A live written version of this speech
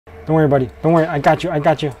Don't worry, buddy. Don't worry. I got you. I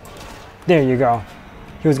got you. There you go.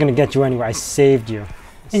 He was going to get you anyway. I saved you.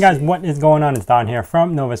 Hey guys, what is going on? It's Don here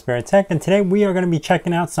from Novaspirit Tech, and today we are going to be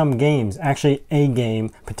checking out some games. Actually, a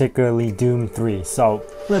game, particularly Doom 3. So,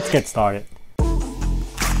 let's get started.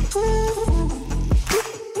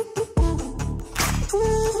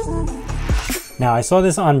 Now, I saw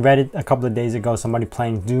this on Reddit a couple of days ago, somebody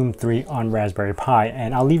playing Doom 3 on Raspberry Pi,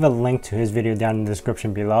 and I'll leave a link to his video down in the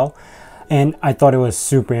description below. And I thought it was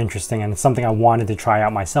super interesting, and it's something I wanted to try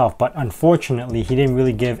out myself, but unfortunately he didn't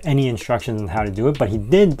really give any instructions on how to do it, but he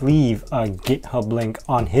did leave a GitHub link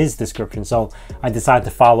on his description, so I decided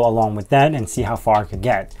to follow along with that and see how far I could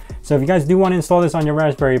get. So if you guys do want to install this on your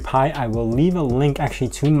Raspberry Pi, I will leave a link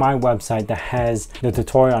actually to my website that has the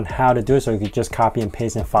tutorial on how to do it, so you could just copy and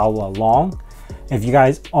paste and follow along. If you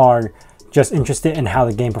guys are just interested in how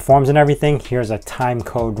the game performs and everything, here's a time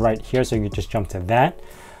code right here, so you can just jump to that.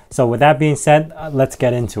 So with that being said, let's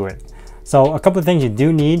get into it. So a couple of things you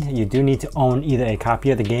do need to own either a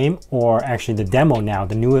copy of the game or actually the demo now.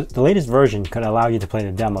 The latest version could allow you to play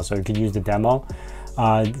the demo, so you could use the demo.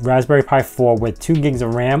 Raspberry Pi 4 with 2 gigs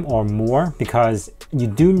of RAM or more, because you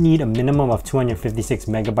do need a minimum of 256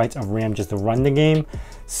 megabytes of RAM just to run the game.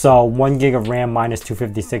 So 1 gig of RAM minus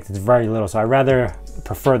 256 is very little, so I rather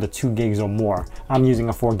prefer the 2 gigs or more. I'm using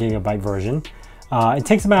a 4 gigabyte version. It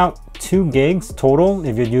takes about 2 gigs total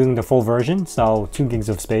if you're doing the full version, so 2 gigs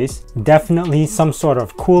of space. Definitely some sort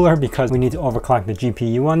of cooler because we need to overclock the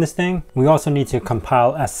GPU on this thing. We also need to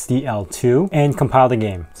compile SDL2 and compile the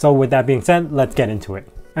game. So with that being said, let's get into it.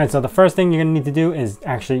 Alright, so the first thing you're going to need to do is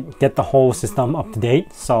actually get the whole system up to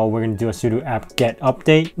date. So we're going to do a sudo apt get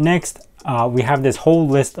update. Next, we have this whole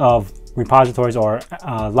list of repositories or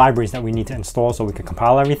libraries that we need to install so we can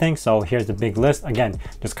compile everything. So here's the big list. Again,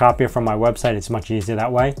 just copy it from my website. It's much easier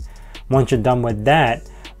that way. Once you're done with that,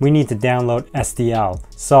 we need to download SDL.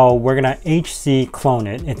 So we're gonna HC clone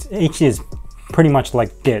it. HC is pretty much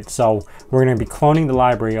like Git. So we're gonna be cloning the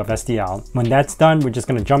library of SDL. When that's done, we're just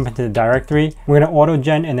gonna jump into the directory. We're gonna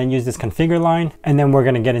auto-gen and then use this configure line, and then we're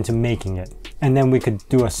gonna get into making it. And then we could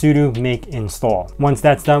do a sudo make install. Once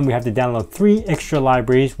that's done, we have to download 3 extra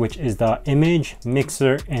libraries, which is the image,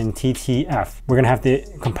 mixer, and TTF. We're gonna have to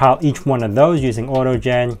compile each one of those using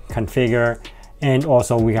autogen, configure, and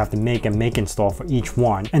also we have to make a make install for each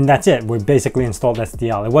one. And that's it. We basically installed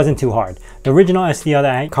SDL. It wasn't too hard. The original SDL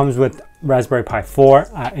that comes with Raspberry Pi 4,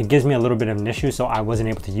 it gives me a little bit of an issue, so I wasn't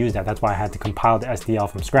able to use that. That's why I had to compile the SDL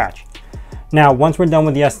from scratch. Now, once we're done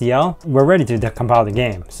with the SDL, we're ready to compile the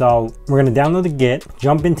game. So we're gonna download the Git,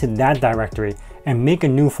 jump into that directory, and make a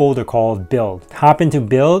new folder called build. Hop into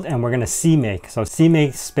build, and we're gonna cmake. So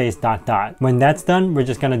cmake space ... When that's done, we're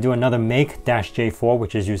just gonna do another make -J4,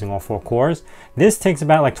 which is using all 4 cores. This takes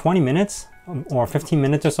about like 20 minutes or 15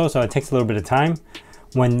 minutes or so, so it takes a little bit of time.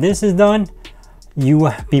 When this is done, you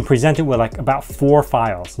will be presented with like about 4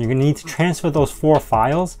 files. You're gonna need to transfer those 4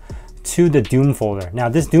 files to the Doom folder. Now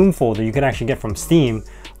this Doom folder you could actually get from Steam,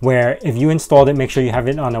 where if you installed it, make sure you have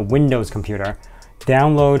it on a Windows computer.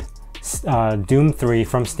 Download Doom 3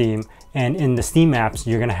 from Steam, and in the Steam apps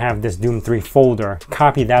you're gonna have this Doom 3 folder.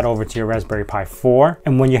 Copy that over to your Raspberry Pi 4,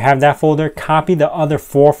 and when you have that folder, copy the other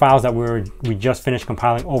 4 files that we just finished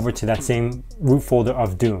compiling over to that same root folder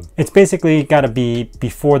of Doom. It's basically got to be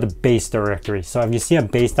before the base directory. So if you see a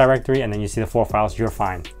base directory and then you see the 4 files, you're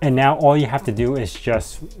fine. And now all you have to do is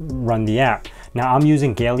just run the app. Now I'm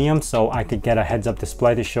using Gallium, so I could get a heads-up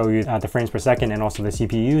display to show you the frames per second and also the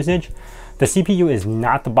CPU usage. The CPU is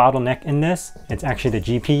not the bottleneck in this, it's actually the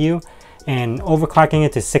GPU, and overclocking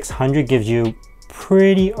it to 600 gives you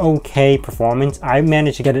pretty okay performance. I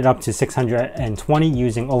managed to get it up to 620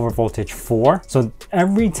 using overvoltage 4. So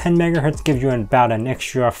every 10 megahertz gives you about an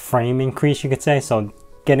extra frame increase, you could say. So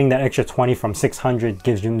getting that extra 20 from 600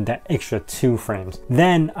 gives you that extra 2 frames.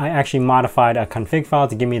 Then I actually modified a config file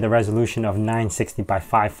to give me the resolution of 960 by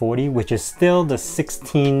 540, which is still the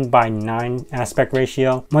 16 by 9 aspect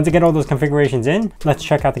ratio. Once I get all those configurations in, let's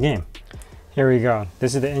check out the game. Here we go.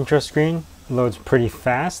 This is the intro screen. It loads pretty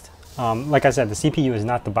fast. Like I said, the CPU is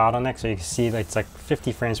not the bottleneck, so you can see that it's like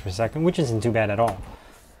 50 frames per second, which isn't too bad at all.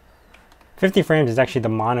 50 frames is actually the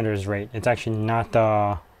monitor's rate. It's actually not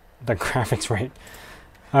the graphics rate.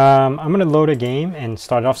 I'm gonna load a game and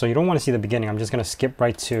start it off, so you don't want to see the beginning. I'm just gonna skip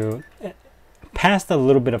right to past a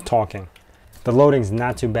little bit of talking. The loading's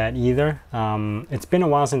not too bad either. It's been a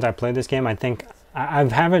while since I played this game. I think I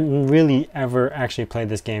haven't really ever actually played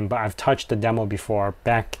this game, but I've touched the demo before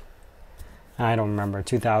back, I don't remember,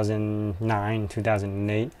 2009,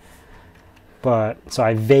 2008. But so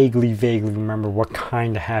I vaguely remember what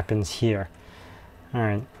kind of happens here. All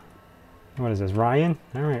right, what is this, Ryan?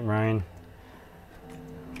 All right, Ryan.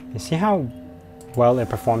 You see how well it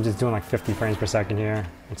performs? It's doing like 50 frames per second here.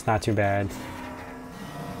 It's not too bad.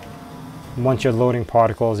 Once you're loading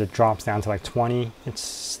particles, it drops down to like 20. It's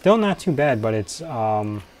still not too bad, but it's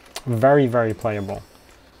very, very playable.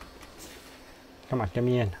 Come on, get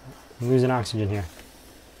me in. I'm losing oxygen here.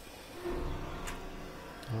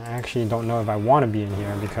 I actually don't know if I want to be in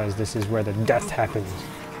here because this is where the death happens.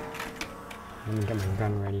 Let me get my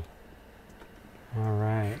gun ready.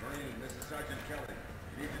 Alright.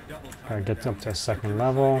 Gotta get up to a second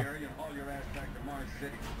level.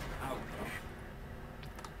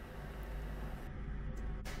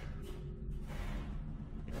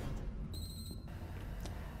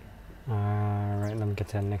 Alright, let me get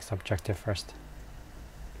to the next objective first.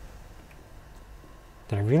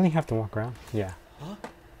 Did I really have to walk around? Yeah.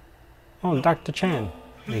 Oh, Dr. Chan.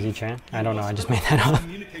 Is he Chan? I don't know, I just made that up.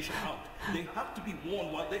 They have to be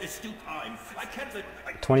warned while there is still time.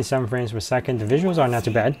 27 frames per second. The visuals are not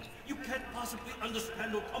too bad. You can't possibly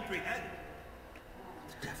understand or comprehend.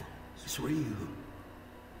 The devil is real.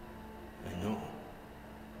 I know.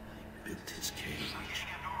 I built his cage.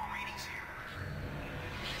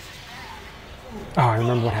 Oh, I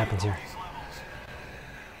remember what happens here.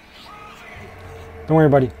 Don't worry,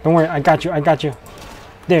 buddy. Don't worry. I got you. I got you.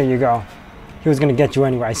 There you go. He was gonna get you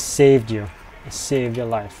anyway. I saved you. I saved your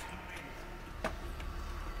life.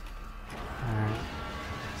 Alright.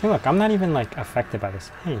 See, look, I'm not even like affected by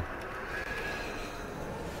this. Hey.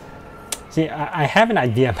 See, I have an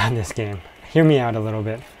idea about this game. Hear me out a little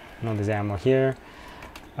bit. I know there's ammo here.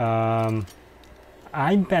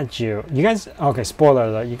 I bet you guys, okay, spoiler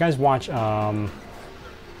alert, you guys watch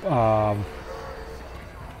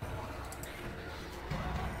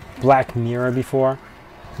Black Mirror before,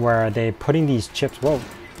 where they putting these chips, whoa,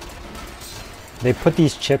 they put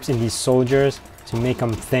these chips in these soldiers to make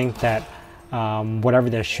them think that whatever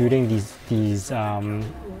they're shooting, these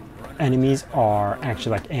enemies are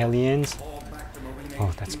actually like aliens. Oh,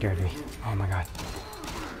 that scared me. Oh my god.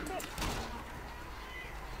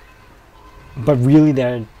 But really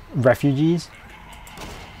they're refugees.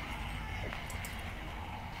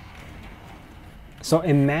 So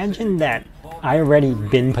imagine that I already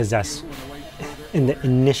been possessed in the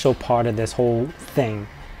initial part of this whole thing,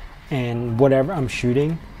 and whatever I'm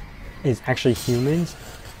shooting is actually humans,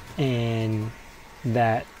 and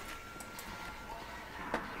that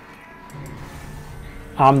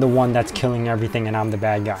I'm the one that's killing everything and I'm the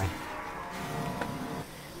bad guy.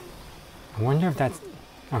 I wonder if that's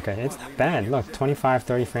okay. It's not bad. Look,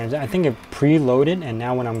 25-30 frames. I think it preloaded, and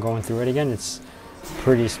now when I'm going through it again, it's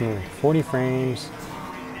pretty smooth. 40 frames.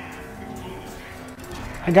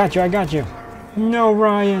 I got you. I got you. No,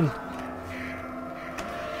 Ryan.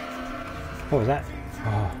 What was that?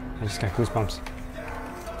 Oh, I just got goosebumps.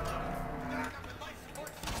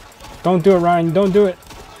 Don't do it, Ryan. Don't do it.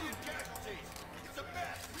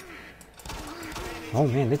 Oh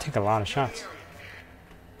man, they take a lot of shots.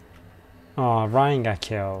 Oh, Ryan got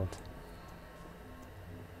killed.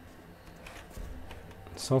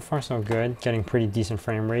 So far so good. Getting pretty decent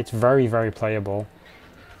frame rates. Very, very playable.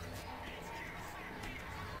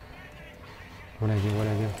 What'd I do?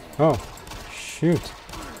 What'd I do? Oh, shoot.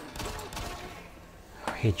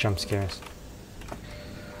 I hate jump scares.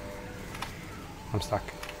 I'm stuck.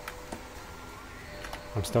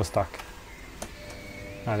 I'm still stuck.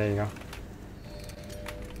 Ah, there you go.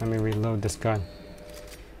 Let me reload this gun.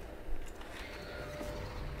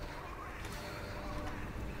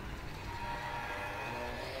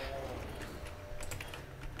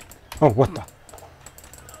 Oh, what the?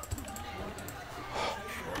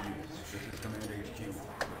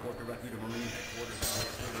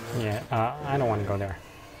 Yeah, I don't want to go there.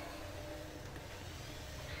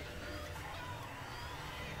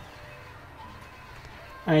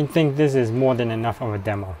 I think this is more than enough of a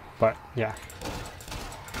demo, but yeah.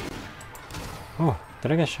 Oh,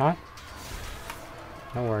 did I get shot?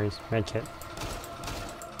 No worries, medkit.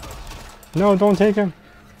 No, don't take him!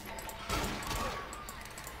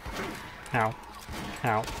 Ow.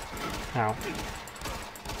 Ow. Ow.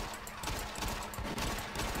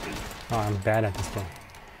 Oh, I'm bad at this thing.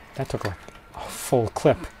 That took like a full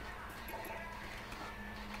clip.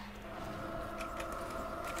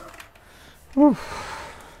 Whew.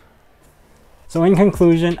 So in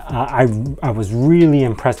conclusion, I was really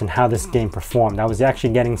impressed in how this game performed. I was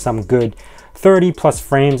actually getting some good 30 plus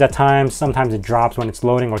frames at times. Sometimes it drops when it's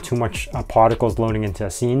loading or too much particles loading into a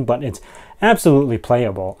scene, but it's absolutely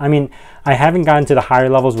playable. I mean, I haven't gotten to the higher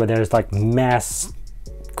levels where there's like mass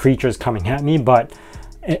creatures coming at me, but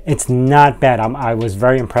it's not bad. I was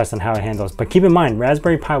very impressed on how it handles. But keep in mind,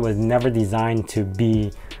 Raspberry Pi was never designed to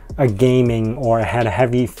be a gaming or had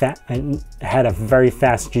a very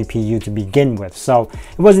fast GPU to begin with. So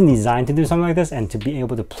it wasn't designed to do something like this, and to be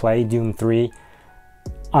able to play Doom 3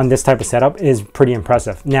 on this type of setup is pretty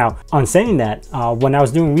impressive. Now, on saying that, when I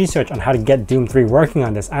was doing research on how to get Doom 3 working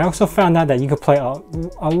on this, I also found out that you could play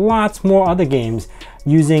a lot more other games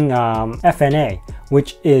using FNA,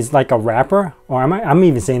 which is like a wrapper, or I'm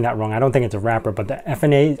even saying that wrong. I don't think it's a wrapper, but the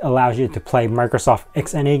FNA allows you to play Microsoft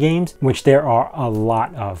XNA games, which there are a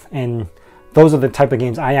lot of, and those are the type of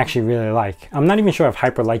games I actually really like. I'm not even sure if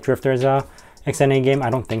Hyper Light Drifter is a XNA game.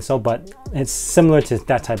 I don't think so, but it's similar to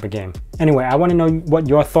that type of game. Anyway, I want to know what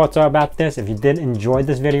your thoughts are about this. If you did enjoy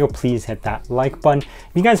this video, please hit that like button.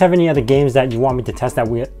 If you guys have any other games that you want me to test that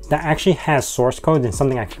actually has source code and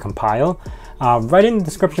something I can compile, write in the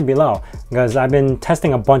description below, because I've been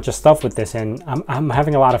testing a bunch of stuff with this, and I'm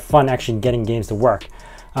having a lot of fun actually getting games to work.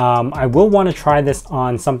 I will want to try this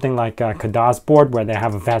on something like a Kadaz board where they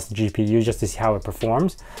have a faster GPU, just to see how it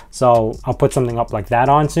performs. So I'll put something up like that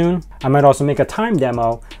on soon. I might also make a time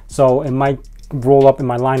demo, so it might roll up in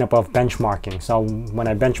my lineup of benchmarking. So when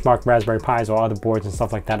I benchmark Raspberry Pis or other boards and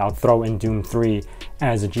stuff like that, I'll throw in Doom 3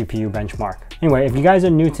 as a GPU benchmark. Anyway, if you guys are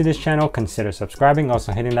new to this channel, consider subscribing,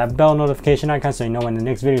 also hitting that bell notification icon so you know when the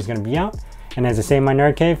next video is going to be out. And as I say in my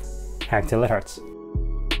nerd cave, hack till it hurts.